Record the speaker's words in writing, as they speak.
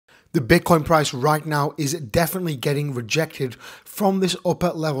The Bitcoin price right now is definitely getting rejected from this upper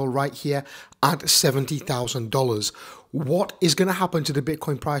level right here at $70,000. What is going to happen to the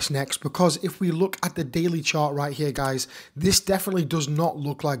Bitcoin price next? Because if we look at the daily chart right here, guys, this definitely does not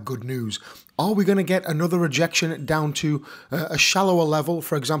look like good news. Are we going to get another rejection down to a shallower level,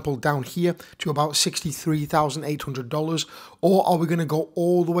 for example, down here to about $63,800? Or are we going to go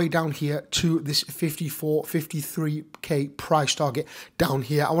all the way down here to this 53K price target down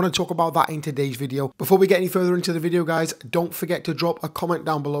here? I want to talk about that in today's video. Before we get any further into the video, guys, don't forget to drop a comment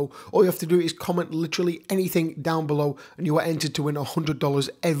down below. All you have to do is comment literally anything down below and you are entered to win $100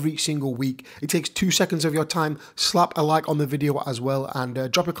 every single week. It takes 2 seconds of your time. Slap a like on the video as well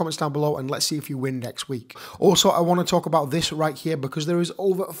and drop your comments down below and let's see if you win next week. Also, I want to talk about this right here because there is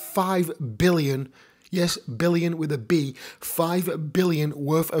over 5 billion, yes, billion with a B, 5 billion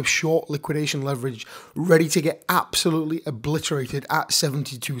worth of short liquidation leverage ready to get absolutely obliterated at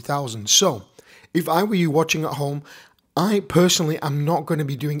 72,000. So if I were you watching at home, I personally am not going to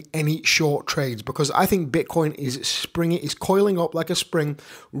be doing any short trades because I think Bitcoin is coiling up like a spring,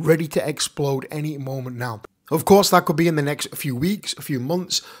 ready to explode any moment now. Of course, that could be in the next few weeks, a few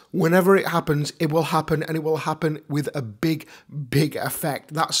months. Whenever it happens, it will happen, and it will happen with a big, big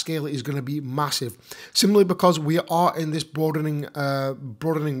effect. That scale is going to be massive. Similarly, because we are in this broadening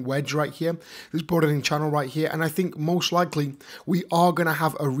wedge right here, this broadening channel right here, and I think most likely we are going to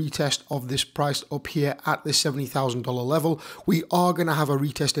have a retest of this price up here at the $70,000 level. We are going to have a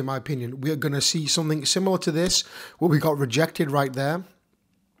retest, in my opinion. We are going to see something similar to this, where we got rejected right there.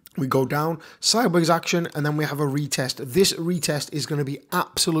 We go down, sideways action, and then we have a retest. This retest is going to be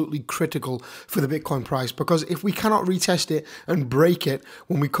absolutely critical for the Bitcoin price because if we cannot retest it and break it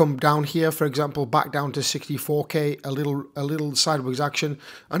when we come down here, for example, back down to 64K, a little sideways action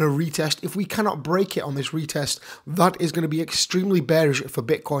and a retest, if we cannot break it on this retest, that is going to be extremely bearish for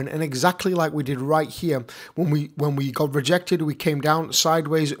Bitcoin. And exactly like we did right here, when we got rejected, we came down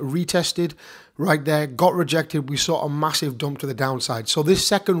sideways, retested, right there, got rejected, we saw a massive dump to the downside. So this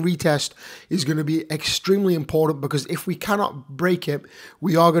second retest is going to be extremely important because if we cannot break it,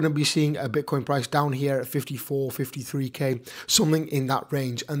 we are going to be seeing a Bitcoin price down here at 54, 53K, something in that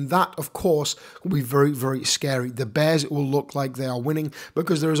range. And that, of course, will be very, very scary. The bears will look like they are winning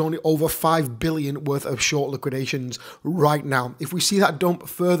because there is only over 5 billion worth of short liquidations right now. If we see that dump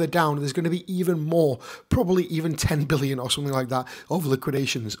further down, there's going to be even more, probably even 10 billion or something like that of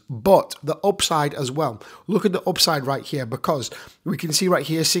liquidations. But the upside as well. Look at the upside right here because we can see right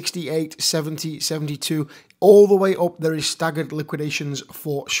here 68, 70, 72, all the way up there is staggered liquidations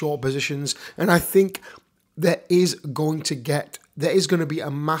for short positions, and I think there is going to be a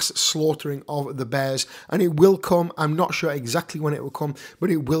mass slaughtering of the bears, and it will come. I'm not sure exactly when it will come,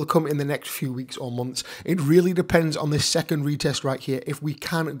 but it will come in the next few weeks or months. It really depends on this second retest right here if we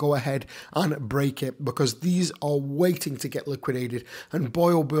can go ahead and break it, because these are waiting to get liquidated, and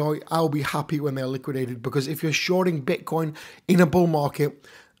boy oh boy, I'll be happy when they're liquidated, because if you're shorting Bitcoin in a bull market,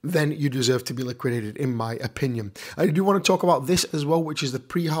 then you deserve to be liquidated, in my opinion. I do want to talk about this as well, which is the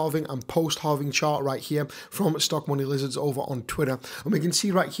pre-halving and post-halving chart right here from Stock Money Lizards over on Twitter. And we can see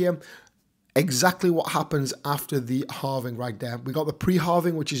right here exactly what happens after the halving right there. We got the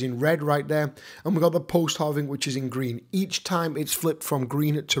pre-halving, which is in red right there, and we got the post-halving, which is in green. Each time it's flipped from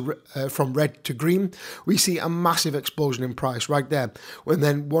green to from red to green, we see a massive explosion in price right there. And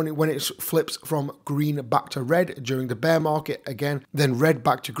then when it flips from green back to red during the bear market, again, then red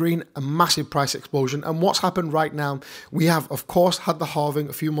back to green, a massive price explosion. And what's happened right now, we have, of course, had the halving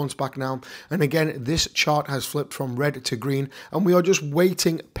a few months back now, and again, this chart has flipped from red to green, and we are just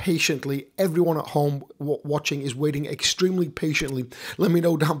waiting patiently. Everyone at home watching is waiting extremely patiently. Let me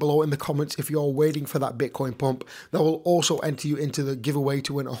know down below in the comments if you're waiting for that Bitcoin pump. That will also enter you into the giveaway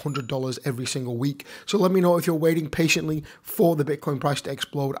to win $100 every single week. So let me know if you're waiting patiently for the Bitcoin price to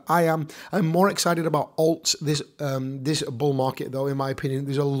explode. I'm more excited about alts this bull market though, in my opinion.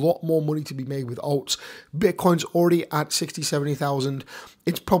 There's a lot more money to be made with alts. Bitcoin's already at 60, 70,000.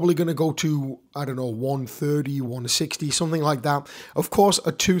 It's probably going to go to, I don't know, 130, 160, something like that. Of course,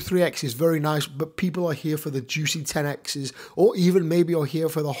 a 2-3x is very nice, but people are here for the juicy 10x's, or even maybe are here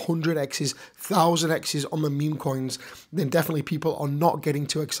for the 100x's, 1000x's on the meme coins. Then definitely people are not getting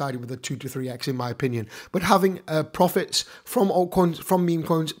too excited with the 2 to 3x, in my opinion. But having profits from altcoins, from meme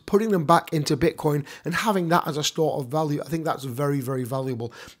coins, putting them back into Bitcoin and having that as a store of value, I think that's very, very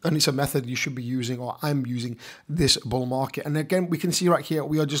valuable. And it's a method you should be using, or I'm using, this bull market. And again, we can see right here,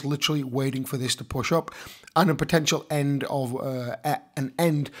 we are just literally waiting for this to push up, and a potential end of an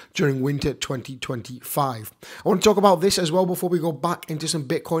end during winter 2025. I want to talk about this as well before we go back into some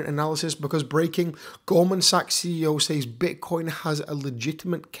Bitcoin analysis, because breaking, Goldman Sachs CEO says Bitcoin has a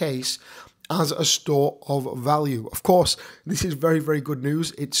legitimate case as a store of value. Of course, this is very, very good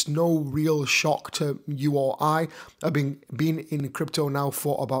news. It's no real shock to you or I. I've been in crypto now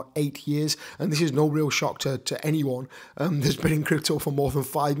for about 8 years, and this is no real shock to anyone that's been in crypto for more than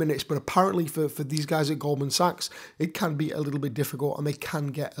 5 minutes. But apparently for these guys at Goldman Sachs, it can be a little bit difficult, and they can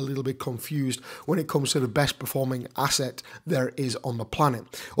get a little bit confused when it comes to the best performing asset there is on the planet.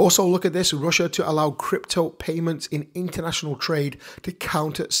 Also, look at this: Russia to allow crypto payments in international trade to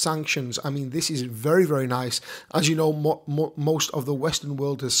counter sanctions. I mean, this is very, very nice. As you know, most of the Western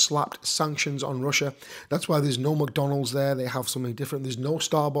world has slapped sanctions on Russia. That's why there's no McDonald's there. They have something different. There's no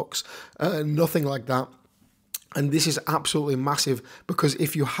Starbucks, nothing like that. And this is absolutely massive, because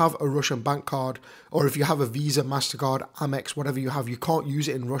if you have a Russian bank card, or if you have a Visa, MasterCard, Amex, whatever you have, you can't use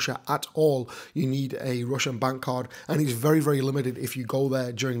it in Russia at all. You need a Russian bank card, and it's very, very limited if you go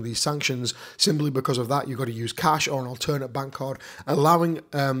there during these sanctions. Simply because of that, you've got to use cash or an alternate bank card. Allowing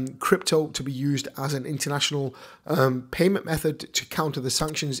crypto to be used as an international payment method to counter the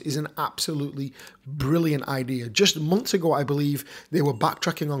sanctions is an absolutely brilliant idea. Just months ago, I believe, they were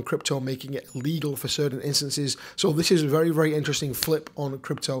backtracking on crypto, making it illegal for certain instances. So this is a very, very interesting flip on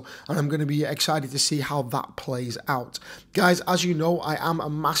crypto, and I'm going to be excited to see how that plays out. Guys, as you know, I am a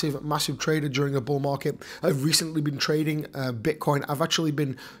massive trader during a bull market. I've recently been trading Bitcoin. I've actually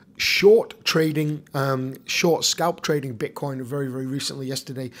been short scalp trading Bitcoin very, very recently,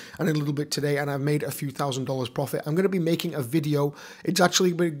 yesterday, and a little bit today, and I've made a few $1,000s profit. I'm going to be making a video. It's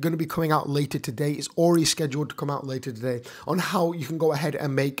actually going to be coming out later today. It's already scheduled to come out later today, on how you can go ahead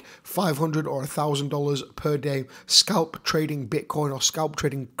and make $500 or $1,000 per day scalp trading Bitcoin or scalp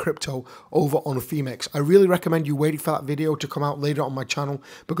trading crypto over on Femex. I really recommend you waiting for that video to come out later on my channel,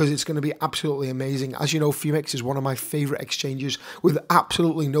 because it's going to be absolutely amazing. As you know, Femex is one of my favorite exchanges with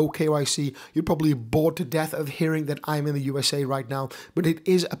absolutely no KYC. You're probably bored to death of hearing that I'm in the USA right now, but it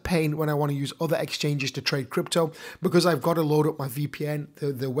is a pain when I want to use other exchanges to trade crypto, because I've got to load up my VPN.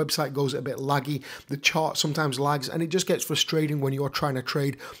 The website goes a bit laggy, the chart sometimes lags, and it just gets frustrating when you're trying to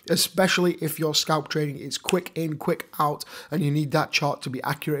trade, especially if you're scalp trading. It's quick in, quick out, and you need that chart to be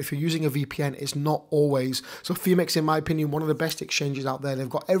accurate. If you're using a VPN, it's not always. So Femex, in my opinion, one of the best exchanges out there. They've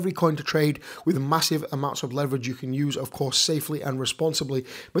got every coin to trade with massive amounts of leverage you can use, of course, safely and responsibly.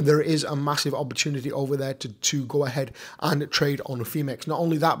 But there is a massive opportunity over there to go ahead and trade on Femex. Not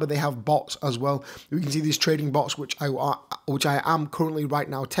only that, but they have bots as well. You can see these trading bots, which I am currently right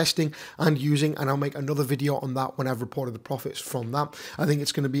now testing and using, and I'll make another video on that when I've reported the profits from that. I think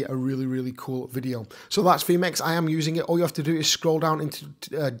it's going to be a really, really cool video. So that's Femex. I am using it. All you have to do is scroll down into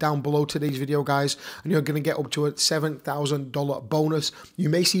down below today's video, guys, and you're going to get up to a $7,000 bonus. You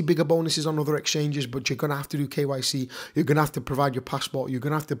may see bigger bonuses on other exchanges, but you're going to have to do KYC. You're going to have to provide your passport. You're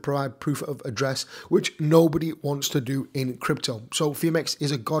going to have to provide proof of address, which nobody wants to do in crypto. So Femex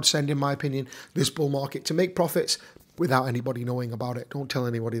is a godsend, in my opinion, this bull market, to make profits without anybody knowing about it. Don't tell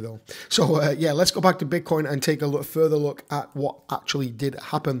anybody though. So yeah, let's go back to Bitcoin and take a further look at what actually did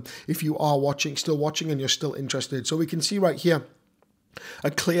happen, if you are still watching and you're still interested. So we can see right here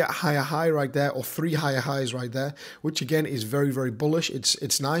a clear higher high right there, or 3 higher highs right there, which again is very, very bullish.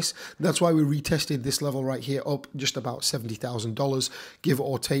 It's nice. That's why we retested this level right here, up just about $70,000, give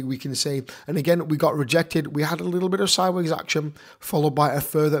or take, we can say. And again, we got rejected. We had a little bit of sideways action, followed by a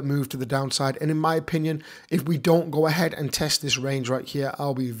further move to the downside. And in my opinion, if we don't go ahead and test this range right here,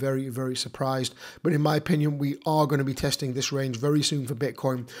 I'll be very, very surprised. But in my opinion, we are going to be testing this range very soon for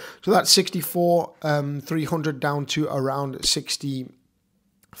Bitcoin. So that's 64,300 down to around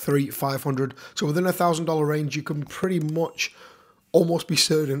 63,500. So within $1,000 range, you can pretty much almost be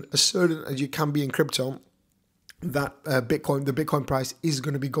certain, as certain as you can be in crypto, that the Bitcoin price is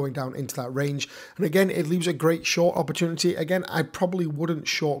going to be going down into that range. And again, it leaves a great short opportunity. Again, I probably wouldn't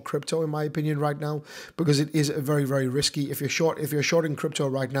short crypto, in my opinion, right now, because it is very, very risky. If you're shorting crypto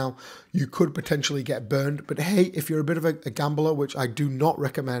right now, you could potentially get burned. But hey, if you're a bit of a gambler, which I do not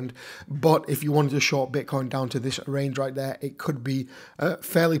recommend, but if you wanted to short Bitcoin down to this range right there, it could be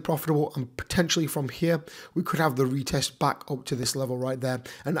fairly profitable. And potentially from here, we could have the retest back up to this level right there.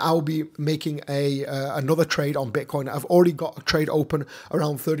 And I'll be making another trade on Bitcoin. I've already got a trade open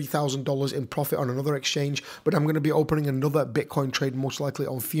around $30,000 in profit on another exchange, but I'm going to be opening another Bitcoin trade, most likely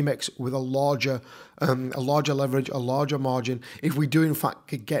on Femex, with a larger leverage, a larger margin, if we do in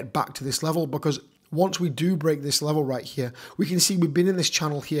fact get back to this level. Because once we do break this level right here, we can see we've been in this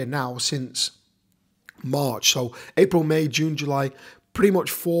channel here now since March. So April, May, June, July,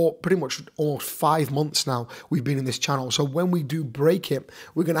 pretty much almost 5 months now we've been in this channel. So when we do break it,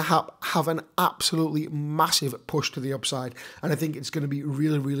 we're going to have an absolutely massive push to the upside, and I think it's going to be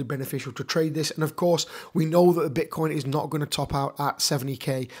really, really beneficial to trade this. And of course, we know that the Bitcoin is not going to top out at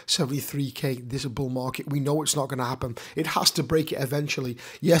 70k, 73k this bull market. We know it's not going to happen. It has to break it eventually.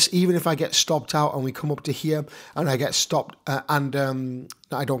 Yes, even if I get stopped out and we come up to here and I get stopped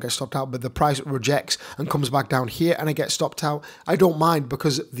I don't get stopped out, but the price rejects and comes back down here and I get stopped out, I don't mind,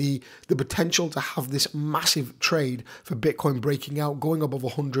 because the potential to have this massive trade for Bitcoin breaking out, going above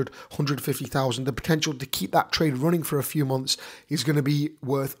 100, 150,000, the potential to keep that trade running for a few months is going to be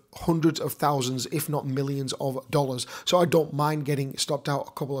worth hundreds of thousands, if not millions of dollars. So I don't mind getting stopped out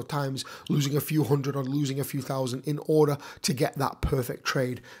a couple of times, losing a few hundred or losing a few thousand in order to get that perfect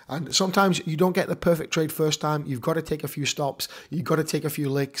trade. And sometimes you don't get the perfect trade first time. You've got to take a few stops, you've got to take a few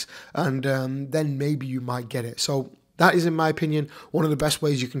licks, and then maybe you might get it. So that is, in my opinion, one of the best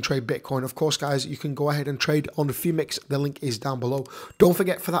ways you can trade Bitcoin. Of course, guys, you can go ahead and trade on Phoenix. The link is down below. Don't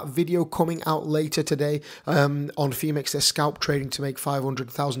forget, for that video coming out later today on Phoenix, there's scalp trading to make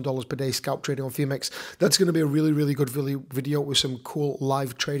 $500,000 per day, scalp trading on Phoenix. That's going to be a really, really good video with some cool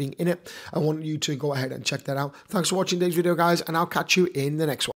live trading in it. I want you to go ahead and check that out. Thanks for watching today's video, guys, and I'll catch you in the next one.